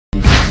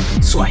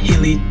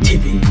Swahili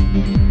TV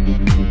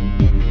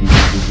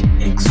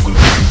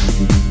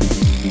exclusive.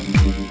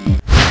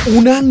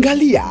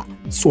 Unaangalia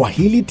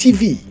Swahili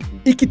TV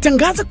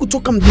ikitangaza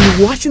kutoka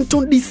mjini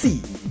Washington DC.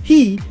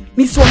 Hii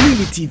ni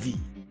Swahili TV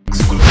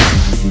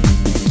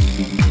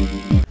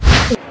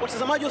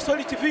Watazamaji wa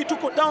Swahili TV,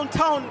 tuko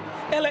downtown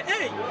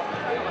LA,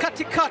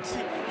 katikati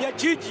ya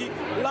jiji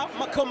la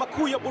makao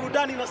makuu ya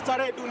burudani na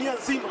starehe dunia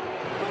nzima.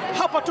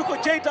 Hapa tuko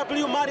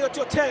JW Marriott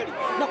Hotel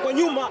na kwa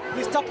nyuma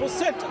ni Staples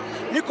Center.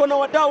 Niko na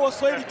wadau wa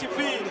Swahili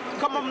TV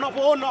kama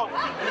mnavyoona,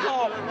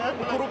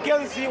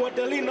 mkurugenzi wa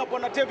Delina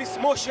Bwana Davis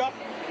Mosha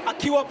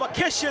akiwa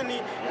vacation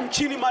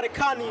nchini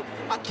Marekani,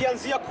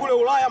 akianzia kule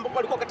Ulaya ambapo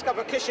alikuwa katika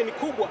vacation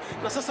kubwa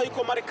na sasa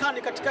yuko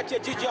Marekani katikati ya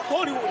jiji ya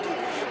Hollywood.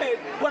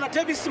 Bwana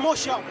Davis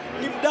Mosha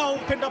ni mdau,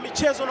 mpenda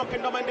michezo na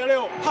mpenda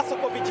maendeleo hasa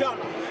kwa vijana.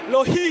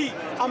 Leo hii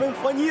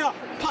amemfanyia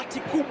party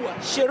kubwa,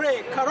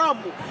 sherehe,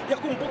 karamu ya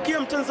kumpokea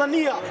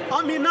Mtanzania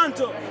Ammy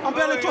Nando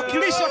ambaye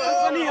alituwakilisha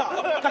Tanzania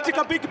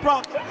katika Big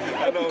Brother.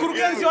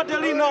 Mkurugenzi wa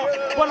Delina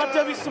Bwana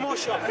Davis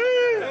Mosha,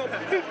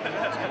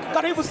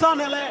 karibu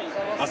sana LA.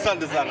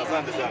 Asante sana,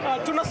 asante sana.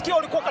 Tunasikia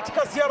ulikuwa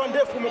katika ziara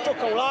ndefu,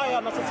 umetoka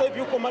Ulaya na sasa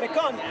hivi uko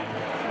Marekani.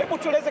 Hebu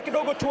tueleze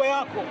kidogo tour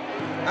yako.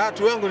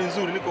 Tour yangu ni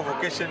nzuri, niko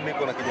vacation,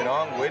 niko na kijana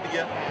wangu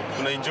Edgar.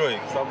 Tuna enjoy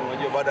kwa sababu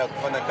unajua baada ya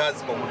kufanya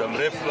kazi kwa muda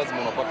mrefu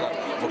lazima unapata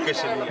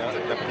vacation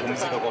ya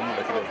kupumzika kwa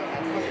muda kidogo.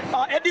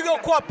 Edgar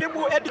uko wapi?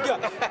 Hebu Edgar,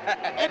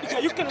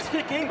 you can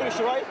speak English,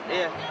 right?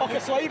 Yeah. Okay,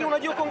 Swahili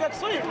unajua kuongea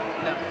Kiswahili?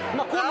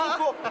 Na kuna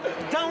uko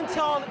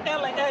downtown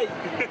LA,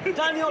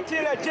 ndani ya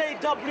hoteli ya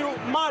JW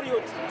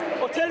Marriott.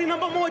 Hoteli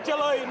namba 1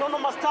 leo, naona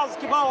masters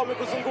kibao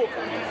wamekuzunguka.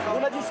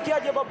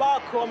 Unajisikiaje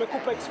babako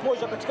amekupa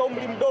exposure katika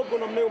umri mdogo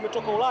na mneo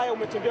umetoka Ulaya,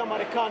 umetembea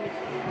Marekani?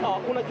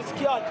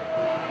 Unajisikiaje?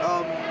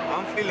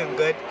 I'm feeling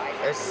good.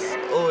 It's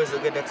always a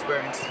good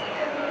experience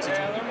to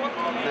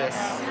do this.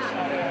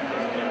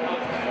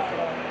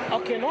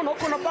 Okay, naona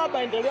uko na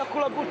baba, endelea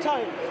kula good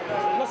time.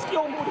 Nasikia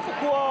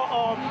ulipokuwa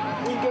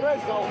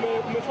Uingereza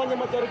umefanya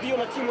majaribio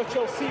na timu ya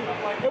Chelsea.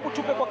 Hebu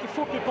tupe kwa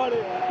kifupi pale,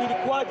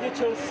 ilikuwaje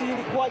Chelsea,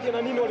 ilikuwaje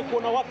na nini,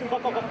 walikuwa na wapi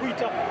mpaka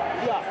wakakuita?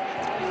 Yeah.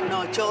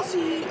 No,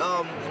 Chelsea,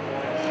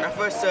 I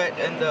first saw it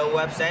in the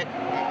website,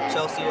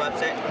 Chelsea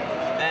website,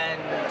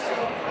 and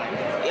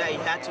yeah, you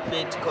had to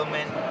pay to come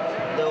in.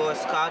 There were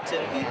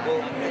scouting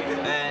people,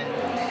 and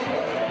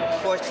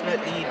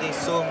fortunately they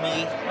saw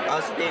me, I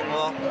was playing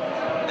well,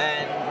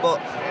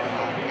 but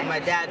my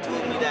dad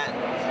told me that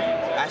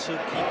I should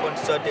keep on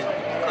studying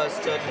because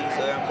studies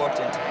are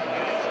important.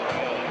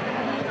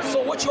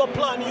 So what's your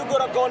plan? You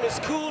gotta go to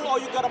school or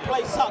you gotta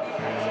play soccer?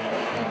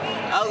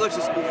 I'll go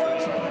to school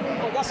first.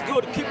 Oh, that's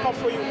good. Keep up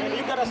for you, man.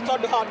 You gotta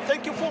study hard.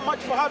 Thank you so much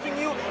for having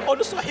you on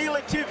the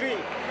Swahili TV.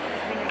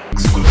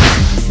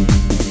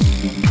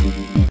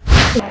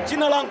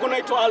 Jina langu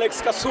naitwa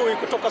Alex Kasui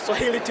kutoka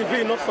Swahili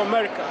TV North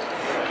America.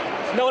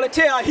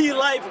 Nawaletea hii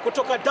live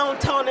kutoka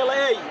downtown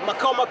LA,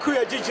 makao makuu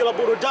ya jiji la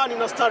burudani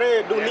na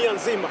starehe dunia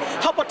nzima.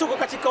 Hapa tuko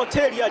katika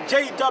hoteli ya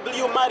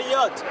JW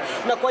Marriott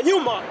na kwa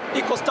nyuma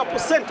iko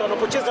Staples Center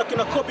wanapocheza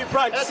kina Kobe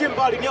Bryant, si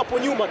mbali, ni hapo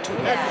nyuma tu.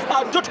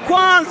 Ndio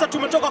kwanza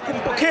tumetoka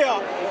kumpokea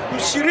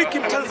mshiriki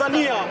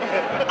Mtanzania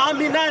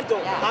Ammy Nando,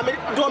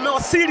 ndio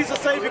amewasili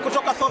sasa hivi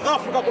kutoka South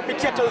Africa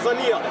kupitia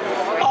Tanzania.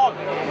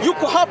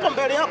 Yuko hapa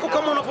mbele yako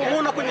kama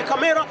unavyomuona kwenye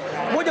kamera.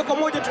 Moja kwa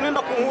moja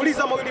tunaenda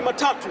kumuuliza mawili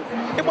matatu.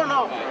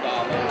 Bwana,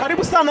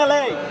 karibu sana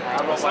LA.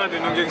 Asante.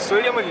 Naongea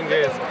Kiswahili ama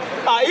Kiingereza?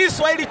 Hii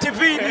Swahili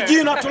TV ni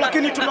jina tu,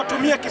 lakini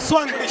tunatumia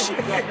Kiswanglish.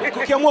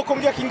 Ukiamua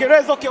kuongea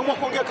Kiingereza, ukiamua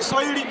kuongea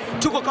Kiswahili,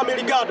 tuko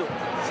kamiligado.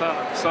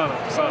 Sana.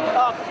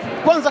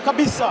 Kwanza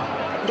kabisa,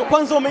 ndio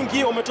kwanza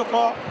umeingia, umetoka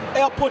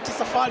airport,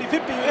 safari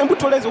vipi? Hebu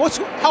tueleze,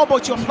 how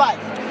about your flight?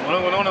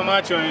 Mwanangu, naona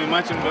macho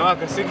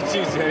nimewaka, si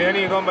chizi.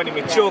 Yaani kwamba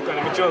nimechoka.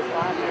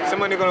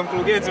 Sema niko na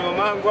mkurugenzi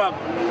mamangu hapa.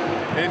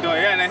 Ndio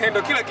yeye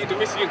anaenda kila kitu,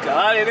 mimi sijui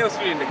kalale leo,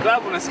 sijui ndio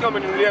club, nasikia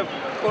ameninunulia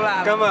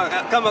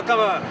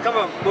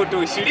kama boto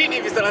 20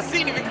 hivi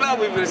 30 hivi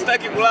club hivi,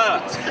 sitaki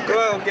kulala. Kwa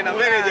hiyo ongea na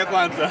manager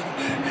kwanza.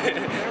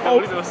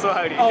 Nauliza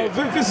maswali.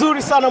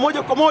 Vizuri sana,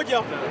 moja kwa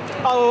moja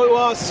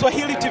wa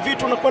Swahili TV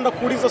tunakwenda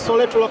kuuliza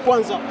swali letu la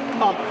kwanza.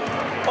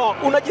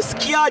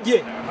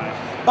 Unajisikiaje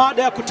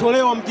baada ya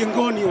kutolewa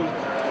mjengoni yule?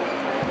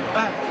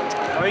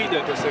 Kawaida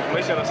tu, sasa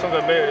maisha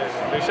yanasonga mbele.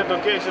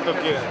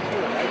 Ishatokea.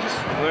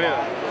 Unaelewa?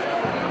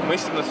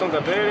 Maisha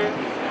yanasonga mbele.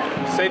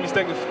 Sasa hivi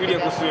sitaki kufikiria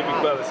kuhusu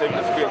Big Brother, sasa hivi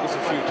nafikiria kuhusu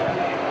future.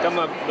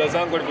 Kama brother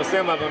zangu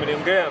alivyosema hapa,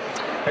 ameniongea,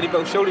 alipa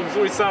ushauri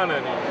mzuri sana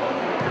ni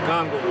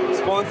kango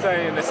sponsor,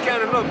 nasikia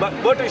ananunua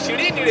boto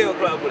 20 leo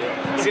club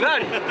leo.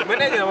 Silali,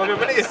 manager anamwambia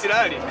manager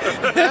silali.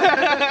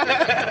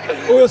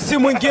 Huyo si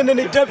mwingine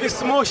ni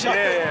Davis Mosha.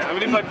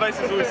 Amenipa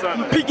advice nzuri sana.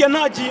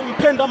 Mpiganaji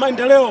mpenda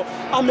maendeleo,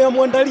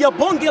 amemwandalia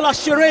bonge la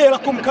sherehe la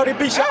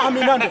kumkaribisha Ammy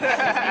Nando.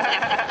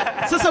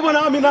 Sasa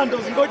bwana Ammy Nando,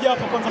 ngoja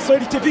hapa kwanza,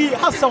 Swahili TV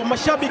hasa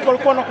mashabiki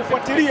walikuwa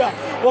wanakufuatilia,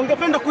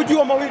 wangependa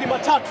kujua mawili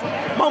matatu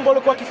mambo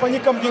yalikuwa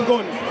yakifanyika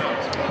mjengoni.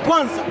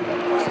 Kwanza,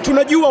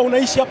 tunajua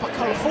unaishi hapa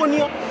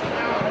California,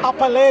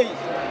 hapa LA.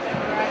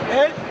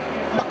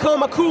 Makao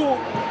makuu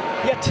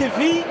ya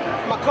TV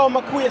makao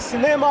makuu ya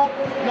sinema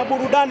na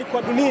burudani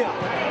kwa dunia.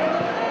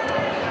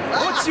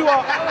 What's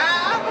your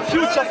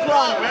future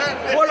plan?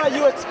 What are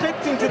you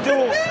expecting to do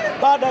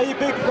baada hii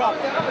big rap?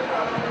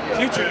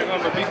 Future ni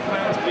kwamba big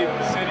plans, big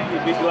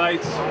city, big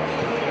lights.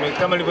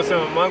 Kama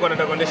nilivyosema, mama wangu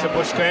anataka kuendesha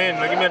Porsche Cayenne,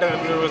 lakini mimi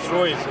nataka niwe Rolls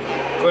Royce.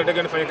 Kwa hiyo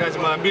nataka nifanye kazi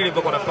mara mbili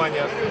hivyo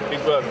nafanya Big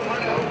Brother.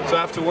 So I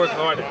have to work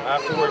hard. I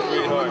have to work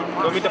really hard.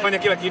 Kwa hiyo nitafanya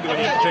kila kitu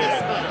kwenye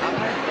entertainment.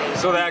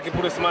 So that I can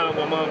put a smile on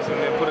my mom's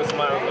and then put a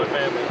smile on my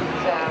family.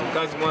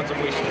 Kazi mwanzo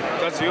mwisho.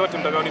 Kazi yote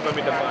mtakaonipa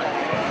mimi nitafanya.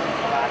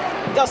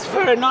 That's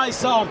very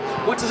nice.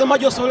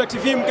 Watazamaji wa Swahili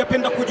TV,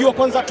 mngependa kujua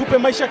kwanza, tupe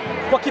maisha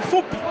kwa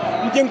kifupi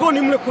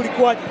mjengoni mle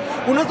kulikuwaje?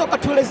 Unaweza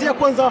ukatuelezea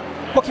kwanza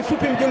kwa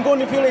kifupi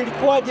mjengoni vile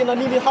ilikuwaje na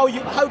nini, how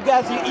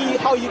guys you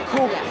eat, how you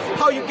cook,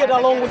 how you get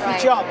along with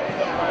each other?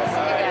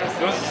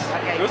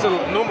 It was a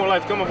normal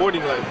life, kama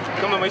boarding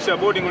life. Kama maisha ya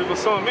boarding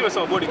ulivyosoma, mimi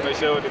nasoma boarding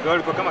maisha yote. Kwa hiyo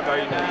ilikuwa kama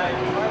kawaida.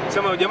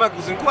 Sema jamaa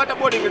kuzingua hata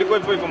boarding ilikuwa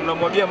hivyo hivyo,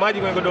 mnamwagia maji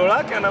kwenye godoro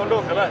lake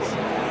anaondoka basi.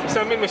 Sasa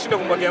mimi nimeshindwa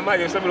kumwagia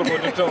maji kwa sababu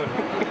ilikuwa utotoni.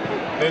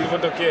 Na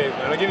ilipotokea hivyo.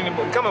 Lakini ni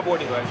kama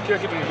boarding life, kila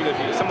kitu ni vile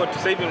vile. Sema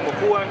sasa hivi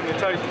nimekuwa,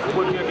 nimetari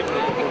kikubwa kila kitu.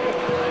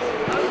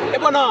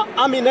 Bwana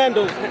Army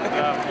Nando,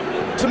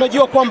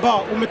 tunajua kwamba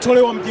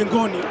umetolewa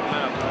mjengoni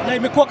na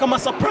imekuwa kama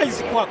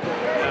surprise kwako.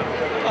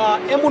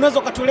 Hebu unaweza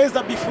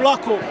ukatueleza bifu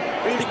lako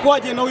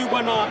ilikuwaje na huyu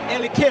bwana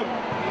Elikem?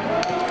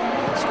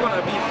 Sikuwa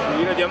na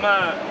bifu, ila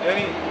jamaa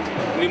yani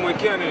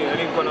nilimwekea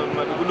yani kwa na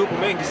madukuduku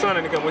mengi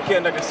sana nikamwekea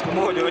ndani ya siku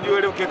moja. Unajua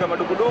ile ukiweka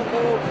madukuduku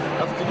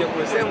afu kija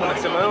kusema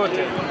nasema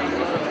yote.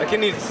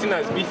 Lakini sina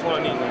bifu wala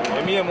nini.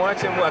 Mimi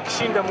mwache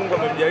akishinda Mungu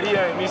amemjalia,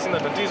 mimi sina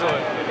tatizo,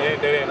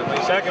 niendelee na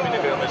maisha yake, mimi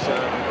niendelee na maisha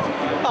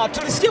yangu.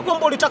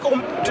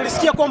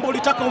 Tulisikia kwamba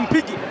ulitaka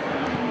umpige.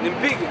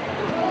 Nimpige?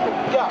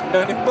 Yeah.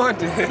 Ndio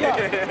nimbonde.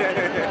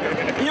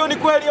 Hiyo ni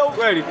kweli au?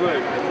 Kweli.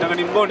 Nataka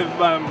nimbonde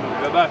vibaya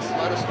mno, basi.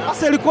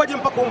 Sasa ilikuwaje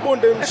mpaka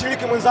umbonde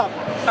mshiriki mwenzako?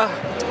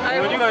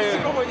 Unajua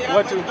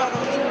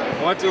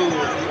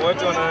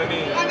watu wana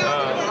nini?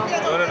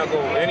 Wanaona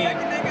kwa yani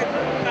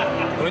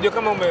unajua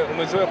kama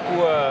umezoea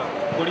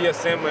kulia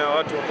sehemu ya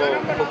watu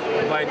ambao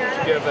combine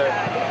together,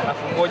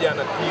 afu mmoja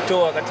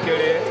anajitoa katika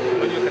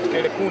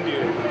ile kundi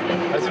ile,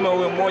 lazima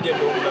uwe mmoja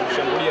ndio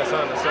unamshambulia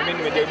sana. Sasa mimi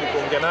nimejaribu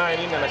kuongea naye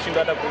nini,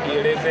 anashindwa hata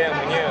kujielezea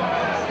mwenyewe.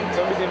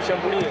 Sasa mimi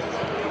nimshambulie,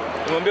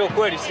 nimwambia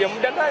ukweli,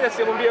 siyamdanganya,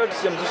 siyamwambia yote,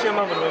 siyamzushia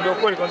mambo, nimwambia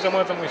ukweli kwanza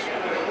mwanzo mwisho,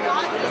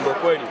 nimwambia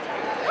ukweli.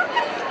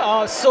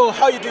 So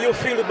how do you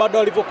feel baada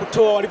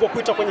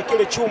walivyokuita kwenye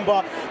kile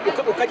chumba,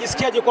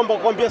 ukajisikiaje kwamba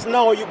kuambia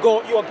now you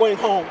are going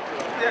home?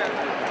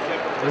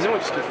 Lazima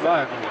ujisikie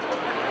vibaya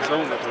kwa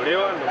sababu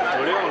umetolewa,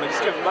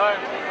 unajisikia vibaya.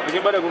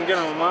 Lakini baada ya kuongea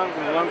na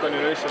mamangu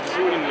kanielewesha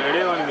vizuri,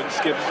 nimeelewa,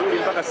 nimejisikia vizuri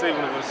mpaka sasa hivi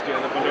ninavyosikia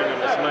napendelewa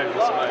na smile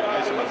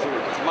maisha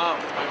mazuri.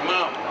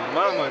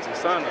 Mama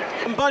sana.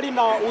 Mbali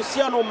na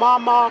uhusiano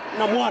mama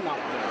na mwana,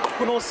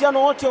 kuna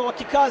uhusiano wote wa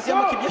kikazi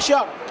ama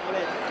kibiashara?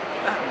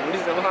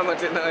 Muuliza mama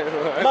tena hayo.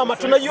 Mama,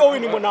 tunajua huyu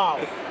ni mwanao.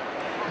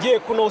 Je,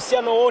 kuna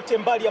uhusiano wote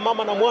mbali ya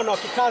mama na mwana wa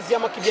kikazi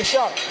ama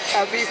kibiashara?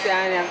 Kabisa,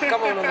 yani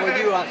kama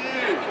unavyojua,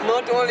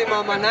 not only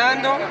Mama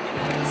Nando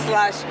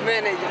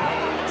 /manager.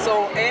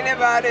 So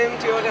anybody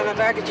mtu yote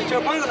anataka kitu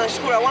chochote, kwanza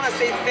nashukuru. I want to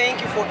say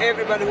thank you for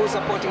everybody who's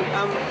supporting.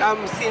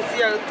 I'm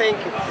sincere, thank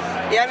you.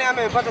 Yani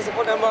amepata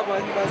support ambayo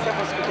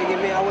basi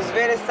sikutegemea. I was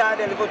very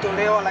sad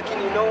alipotolewa,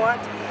 lakini you know what?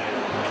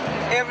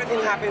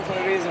 Everything happened for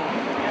a reason.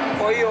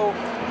 Kwa hiyo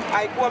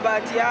haikuwa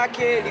bahati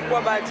yake,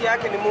 ilikuwa bahati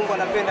yake, ni Mungu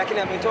anapenda, lakini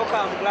ametoka.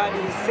 I'm glad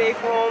he's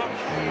safe home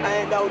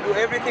and I'll do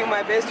everything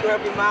my best to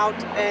help him out,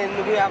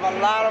 and we have a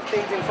lot of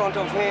things in front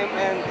of him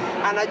and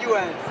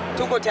anajua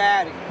tuko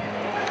tayari.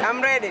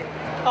 I'm ready.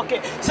 Okay,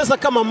 sasa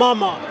kama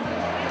mama,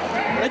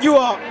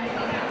 najua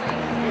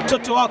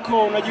mtoto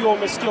wako, unajua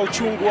umesikia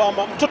uchungu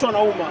ama mtoto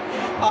anauma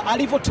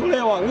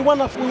alivyotolewa. We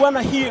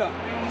wanna hear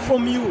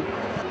from you.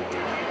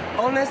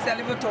 Honestly,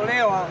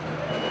 alivyotolewa,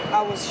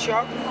 I was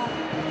shocked.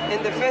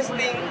 And the first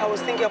thing I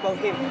was thinking about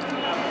him.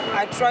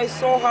 I tried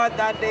so hard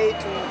that day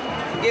to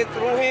get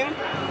through him,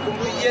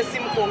 kumpigia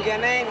simu kuongea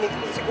naye,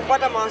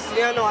 sikupata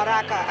mawasiliano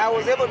haraka. I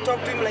was able to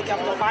talk to him like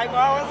after 5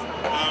 hours,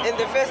 and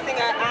the first thing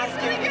I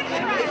asked him,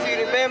 if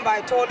you remember,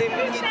 I told him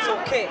it's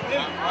okay.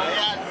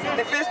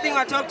 The first thing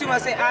I talked to him, I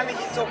said, Ali,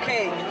 it's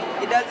okay.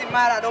 It doesn't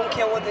matter, I don't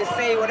care what they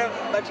say, whatever,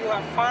 but you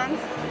have fans,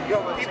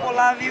 your people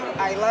love you,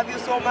 I love you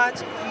so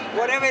much.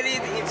 Whatever it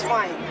is, it's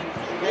fine.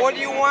 What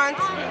do you want?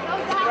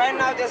 Right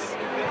now, just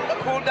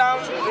cool down,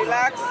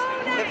 relax.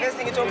 The first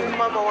thing he told me,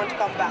 Mom, I want to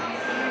come back.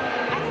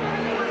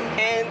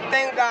 And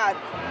thank God,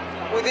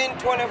 within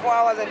 24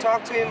 hours I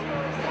talked to him,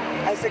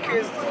 I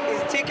secured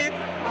his ticket,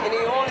 and he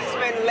only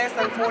spent less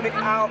than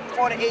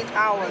 48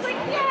 hours in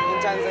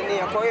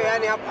Tanzania.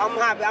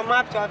 I'm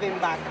happy to have him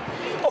back.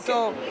 Okay.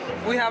 So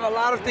we have a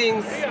lot of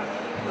things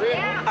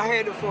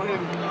ahead for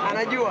him.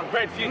 Anajua.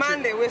 Bright future.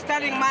 Monday, we're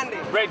starting Monday.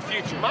 Bright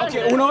future.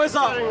 Okay, unaweza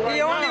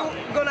He only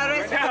gonna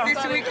rest for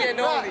this weekend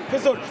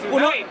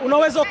only.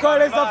 Unaweza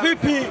kueleza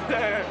vipi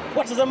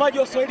watazamaji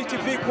wa Swahili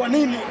TV kwa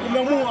nini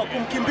umeamua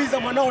kumkimbiza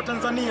mwanao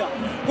Tanzania,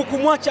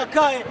 hukumwacha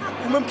kae,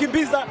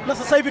 umemkimbiza na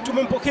sasa hivi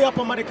tumempokea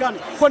hapa Marekani?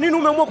 Kwa nini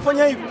umeamua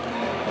kufanya hivi?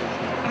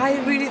 I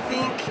really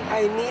think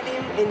I need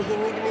him, and he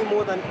needs me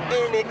more than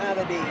any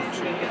other day.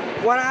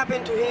 What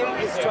happened to him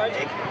is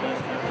tragic,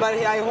 but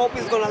I hope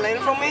he's gonna learn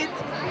from it.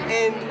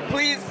 And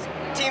please,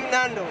 Team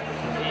Nando,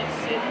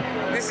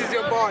 this is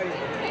your boy.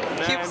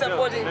 Keep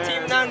supporting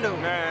Team Nando.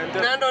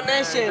 Nando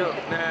Nation.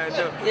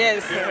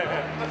 Yes.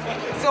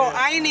 So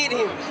I need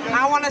him.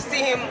 I want to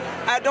see him.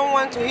 I don't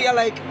want to hear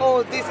like,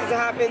 oh, this has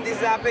happened, this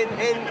happened.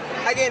 And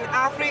again,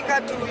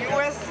 Africa to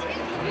US,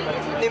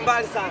 ni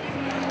mbali sana.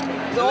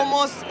 It's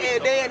almost a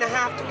day and a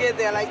half to get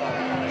there. Like,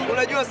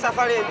 unajua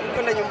safari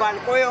kwenda nyumbani.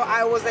 Kwa hiyo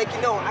I was like,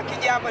 you know,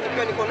 akija hapa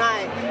nikiwa niko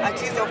naye,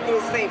 at least I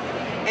feel safe.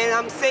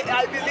 And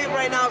I believe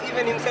right now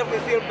even himself will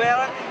feel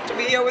better to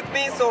be here with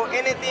me. So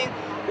anything,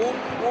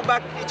 we'll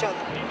back each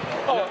other.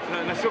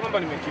 Na sio kwamba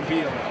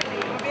nimekimbia.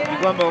 Ni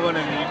kwamba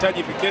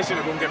nilihitaji vacation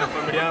na kuongea na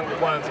familia yangu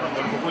kwanza.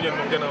 Nilipokuja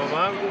nimeongea na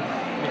mama yangu,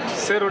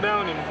 settle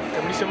down,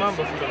 nikamilisha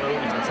mambo afu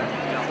narudi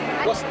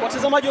Tanzania.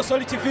 Watazamaji wa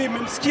Swahili TV,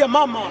 mmemsikia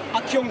mama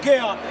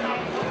akiongea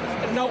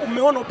na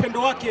umeona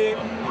upendo wake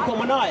kwa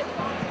mwanae.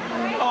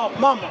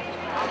 Mama,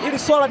 hili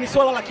swala ni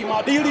swala la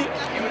kimaadili.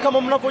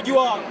 Kama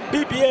mnavyojua,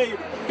 BBA,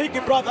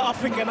 Big Brother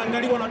Africa,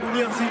 inaangaliwa na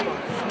dunia nzima.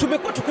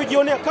 Tumekuwa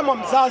tukijionea kama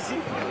mzazi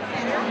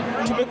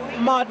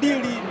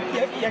maadili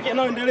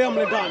yanayoendelea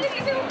mle ndani.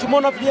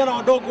 Tumeona vijana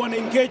wadogo wana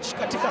engage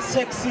katika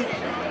seksi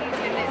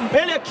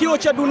mbele ya kioo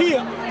cha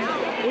dunia.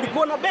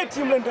 Ulikuwa na beti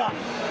mle ndani.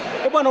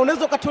 Bwana,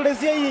 unaweza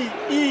ukatuelezea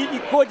hii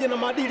ikoje na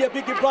maadili ya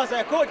Big Brother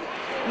yakoje?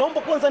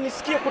 Naomba kwanza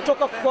nisikie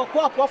kutoka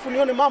kwako afu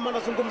nione mama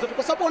anazungumza,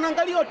 kwa sababu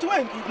wanaangalia watu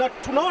wengi na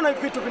tunaona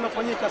vitu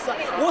vinafanyika. Sasa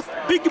what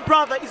Big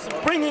Brother is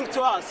bringing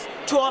to us,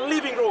 to our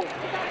living room?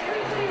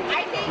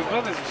 Big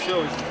Brother is a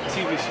show, it's a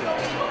TV show.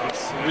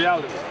 It's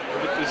reality.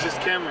 It's just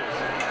cameras.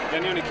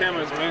 Yani ni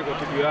cameras zimewekwa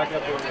TV yake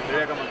hapo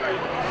inaendelea kama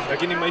kawaida.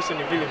 Lakini maisha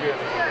ni vile vile.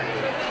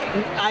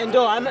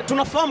 Ndio,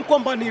 tunafahamu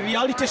kwamba ni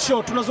reality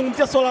show.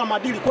 Tunazungumzia swala la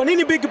maadili. Kwa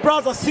nini Big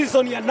Brother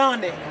season ya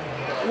 8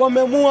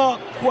 wameamua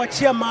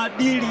kuachia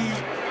maadili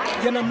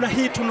ya namna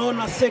hii?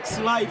 Tunaona sex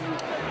live.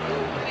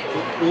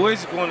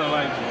 Huwezi kuona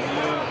live.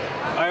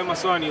 Hayo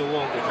maswala ni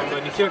uongo. Kwamba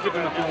ni kila kitu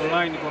kinakuwa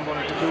online, kwamba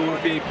unatakiwa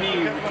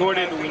VIP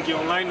recorded uingie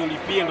online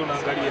ulipie ndo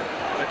unaangalia.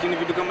 Lakini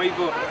vitu kama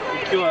hivyo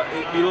ukiwa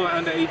below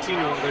under 18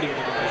 uangalie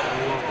vitu kama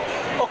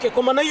hivyo. Okay,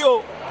 kwa maana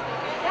hiyo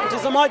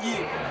mtazamaji,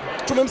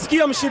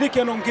 tumemsikia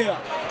mshiriki anaongea.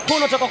 Kwa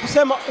unataka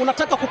kusema,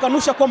 unataka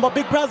kukanusha kwamba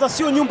Big Brother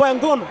sio nyumba ya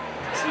ngono?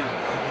 Si.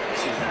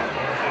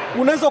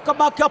 Unaweza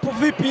ukabaki hapo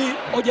vipi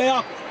hoja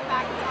yako?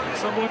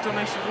 Sababu watu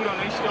wanaishi kule,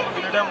 wanaishi kama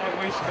binadamu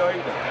wanavyoishi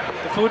kawaida.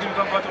 Tofauti ni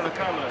kwamba watu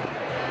wanakaa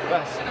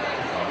basi.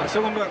 Na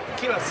sio kwamba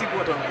kila siku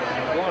watu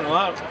wanaona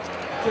watu.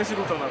 Kila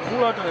siku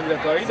tunakula, watu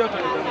wanaendelea kawaida, watu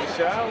wanaendelea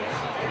maisha yao.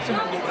 Sio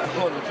nyumba ya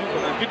ngono tu,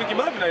 na vitu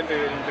kibao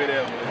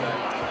vinaendelea.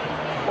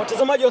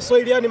 Watazamaji wa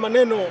Swahili, yani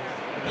maneno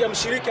ya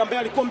mshiriki ambaye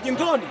alikuwa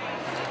mjengoni.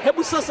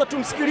 Hebu sasa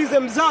tumsikilize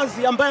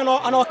mzazi ambaye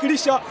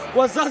anawakilisha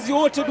wazazi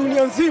wote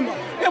dunia nzima.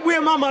 Hebu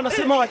yeye mama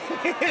anasemaje?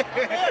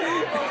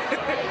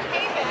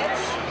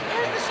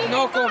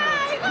 No comment.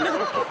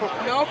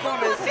 No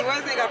comment.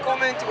 Siwezi ka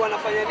comment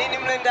wanafanya nini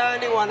mle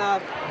ndani,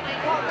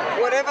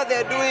 whatever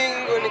they're doing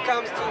when it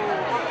comes to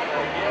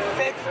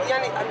sex,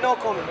 yani no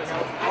comment.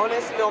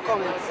 Honestly, no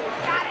comments.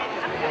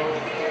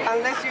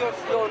 Unless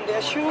you're on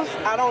their shoes,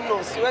 I don't know.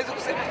 Siwezi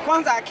kusema.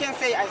 Kwanza, I can't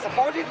say I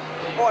support it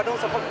or I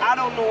don't support it. I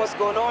don't know what's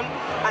going on.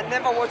 I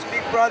never watched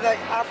Big Brother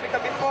Africa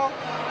before.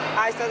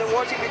 I started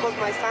watching because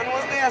my son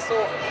was there, so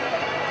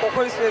kwa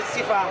kweli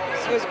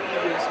siwezi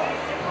kujua.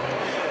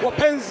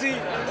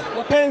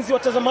 Wapenzi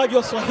watazamaji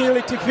wa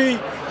Swahili TV,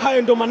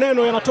 hayo ndo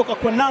maneno yanatoka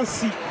kwa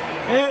Nancy,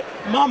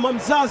 mama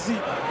mzazi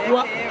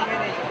wa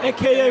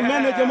aka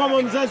manager,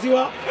 mama mzazi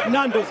wa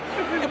Nando's.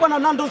 Bwana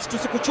Nando's,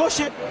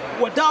 tusikuchoshe.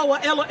 Wadau wa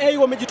LA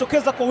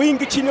wamejitokeza kwa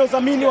wingi chini ya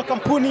udhamini wa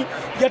kampuni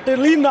ya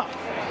Delina,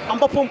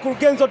 ambapo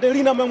mkurugenzi wa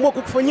Delina ameamua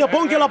kukufanyia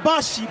bonge la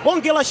bashi,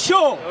 bonge la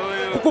show,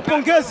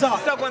 kukupongeza.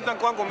 Sasa kwanza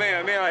kwangu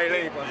Mayor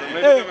LA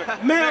kwanza.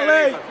 Mayor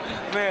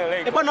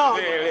LA. Bwana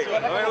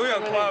huyo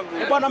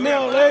kwangu. Bwana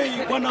Mayor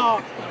LA,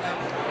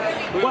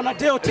 Bwana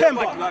Deo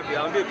Temba.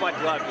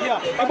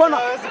 Bwana,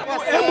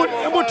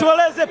 hebu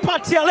tueleze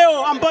party ya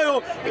leo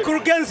ambayo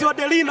mkurugenzi wa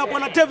Delina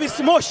Bwana Davis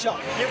Mosha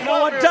na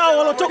wadau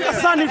waliotoka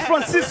San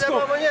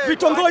Francisco,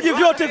 vitongoji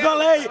vyote vya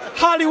LA,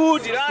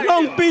 Hollywood,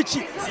 Long Beach,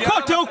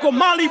 kote huko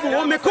Malibu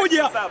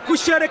wamekuja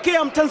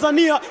kusherehekea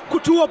Mtanzania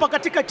kutua hapa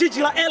katika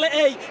jiji la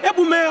LA.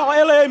 Hebu Mayor wa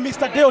LA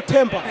Mr. Deo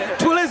Temba,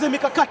 tueleze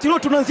mikakati leo,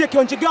 tunaanzia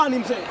kiwanja gani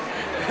mzee?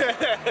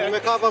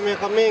 Nimekaa hapa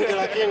miaka mingi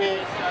lakini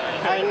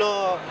I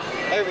know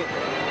everything.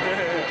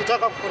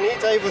 Ukitaka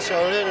kuniita hivyo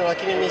shauleni,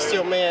 lakini mimi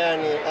sio mayor,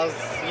 yani as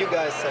you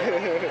guys say.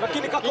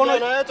 Lakini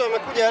kijana wetu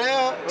amekuja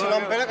leo,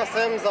 tunampeleka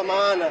sehemu za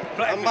maana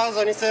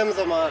ambazo ni sehemu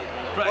za maana.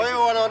 Kwa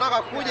hiyo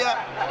wanaotaka kuja,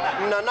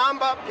 mna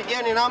namba,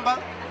 pigeni namba,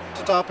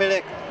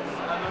 tutawapeleka.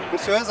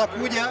 Msiweza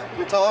kuja,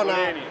 mtaona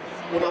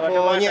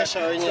unapoonyesha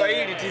wenyewe.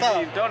 Swahili TV,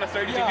 utaona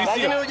Swahili TV.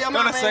 Lakini huyu jamaa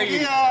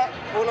ameingia,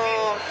 una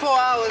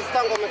 4 hours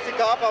tangu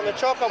amefika hapa,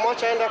 amechoka,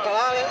 mwacha aende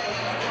kalale.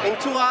 In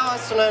 2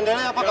 hours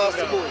tunaendelea mpaka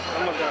asubuhi.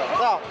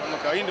 Sawa?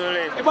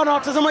 Bwana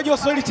watazamaji wa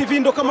Swahili TV,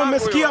 ndo kama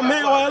mmesikia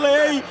Mayor wa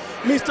LA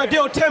Mr.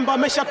 Deo Temba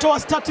ameshatoa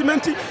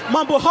statement,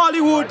 mambo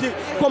Hollywood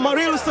kwa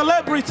Maril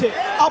Celebrity.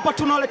 Hapa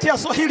tunawaletea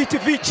Swahili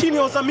TV chini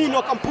ya udhamini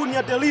wa kampuni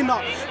ya Delina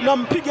na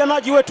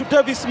mpiganaji wetu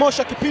Davis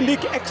Mosha, kipindi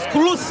hiki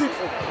exclusive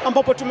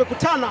ambapo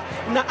tumekutana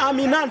na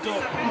Ammy Nando,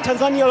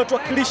 Mtanzania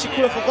aliyetuwakilishi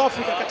kule South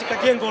Africa katika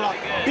jengo la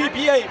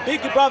BBA,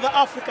 Big Brother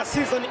Africa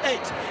Season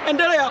 8.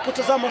 Endelea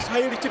kutazama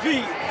Swahili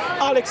TV.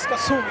 Alex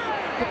Kasuri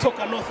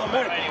kutoka North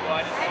America.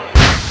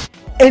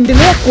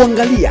 Endelea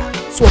kuangalia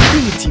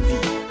Swahili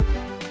TV.